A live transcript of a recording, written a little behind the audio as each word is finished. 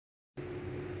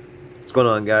What's going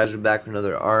on, guys? We're back with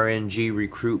another RNG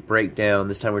recruit breakdown.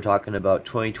 This time we're talking about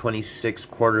 2026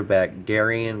 quarterback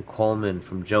Dereon Coleman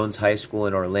from Jones High School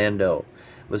in Orlando,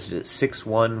 listed at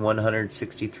 6'1",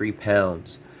 163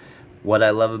 pounds. What I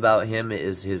love about him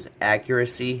is his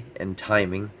accuracy and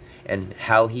timing, and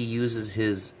how he uses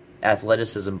his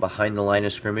athleticism behind the line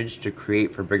of scrimmage to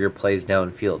create for bigger plays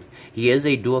downfield. He is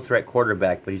a dual threat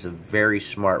quarterback, but he's a very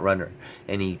smart runner,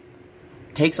 and he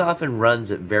takes off and runs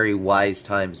at very wise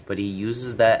times, but he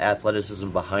uses that athleticism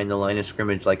behind the line of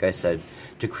scrimmage, like I said,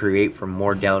 to create for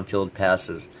more downfield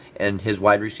passes. And his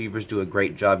wide receivers do a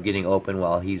great job getting open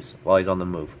while he's on the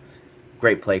move.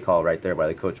 Great play call right there by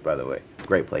the coach, by the way.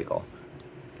 Great play call.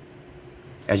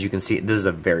 As you can see, this is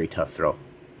a very tough throw.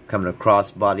 Coming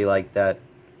across body like that,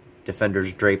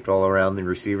 defenders draped all around the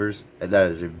receivers.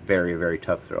 That is a very, very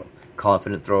tough throw.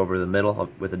 Confident throw over the middle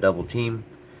with a double team.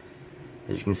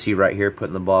 As you can see right here,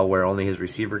 putting the ball where only his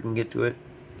receiver can get to it.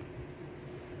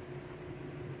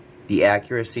 The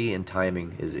accuracy and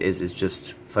timing is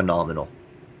just phenomenal.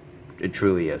 It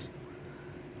truly is.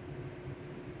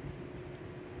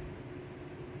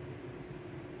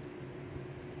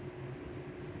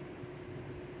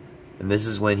 And this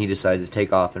is when he decides to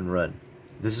take off and run.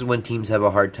 This is when teams have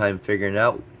a hard time figuring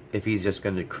out if he's just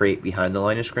going to create behind the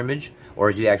line of scrimmage, or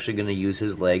is he actually going to use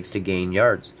his legs to gain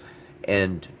yards.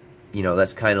 And you know,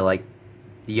 that's kind of like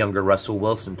the younger Russell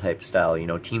Wilson type style. You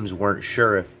know, teams weren't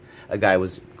sure if a guy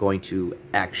was going to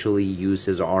actually use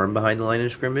his arm behind the line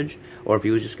of scrimmage, or if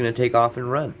he was just going to take off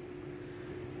and run.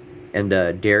 And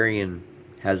Dereon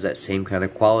has that same kind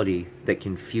of quality that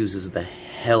confuses the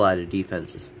hell out of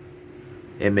defenses.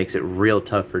 It makes it real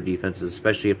tough for defenses,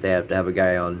 especially if they have to have a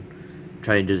guy on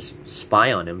trying to just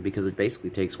spy on him, because it basically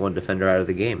takes one defender out of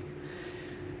the game.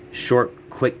 Short,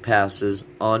 quick passes,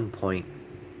 on point.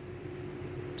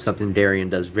 Something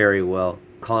Dereon does very well.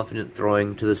 Confident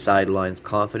throwing to the sidelines,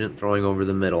 confident throwing over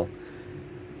the middle.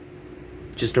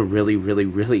 Just a really, really,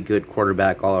 really good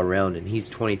quarterback all around, and he's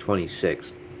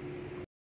 2026.